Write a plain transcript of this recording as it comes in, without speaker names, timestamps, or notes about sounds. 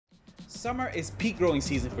Summer is peak growing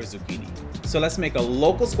season for zucchini, so let's make a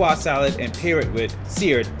local squash salad and pair it with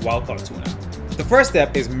seared wild-caught tuna. The first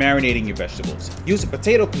step is marinating your vegetables. Use a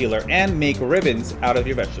potato peeler and make ribbons out of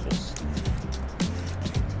your vegetables.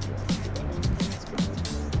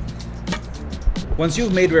 Once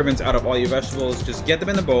you've made ribbons out of all your vegetables, just get them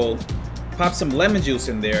in a bowl, pop some lemon juice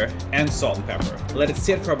in there, and salt and pepper. Let it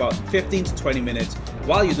sit for about 15 to 20 minutes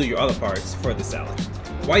while you do your other parts for the salad.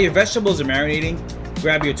 While your vegetables are marinating,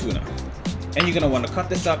 grab your tuna. And you're going to want to cut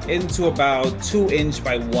this up into about 2-inch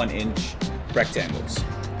by 1-inch rectangles.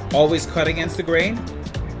 Always cut against the grain.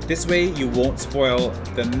 This way you won't spoil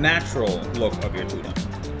the natural look of your tuna.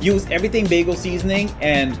 Use everything bagel seasoning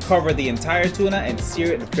and cover the entire tuna and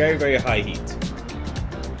sear it at very, very high heat.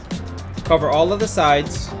 Cover all of the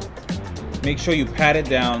sides. Make sure you pat it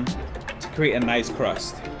down to create a nice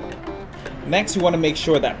crust. Next, you want to make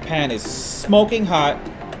sure that pan is smoking hot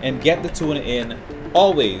and get the tuna in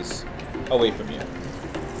always away from you.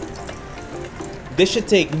 This should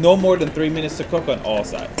take no more than 3 minutes to cook on all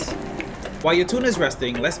sides. While your tuna is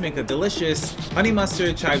resting, let's make a delicious honey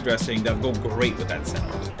mustard chive dressing that will go great with that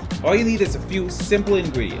salad. All you need is a few simple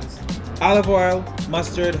ingredients: olive oil,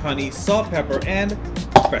 mustard, honey, salt, pepper, and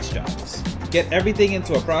fresh chives. Get everything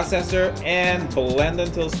into a processor and blend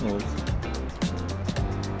until smooth.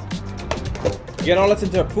 Get all this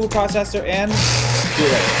into a food processor and you're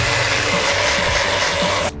ready.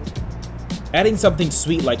 Adding something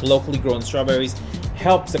sweet like locally grown strawberries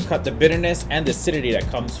helps to cut the bitterness and the acidity that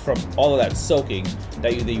comes from all of that soaking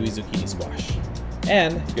that you do with zucchini squash.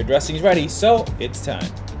 And your dressing is ready, so it's time.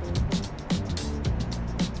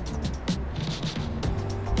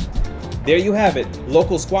 There you have it,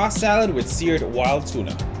 local squash salad with seared wild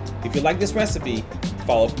tuna. If you like this recipe,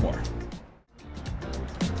 follow for more.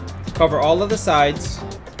 Cover all of the sides.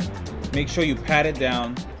 Make sure you pat it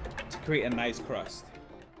down to create a nice crust.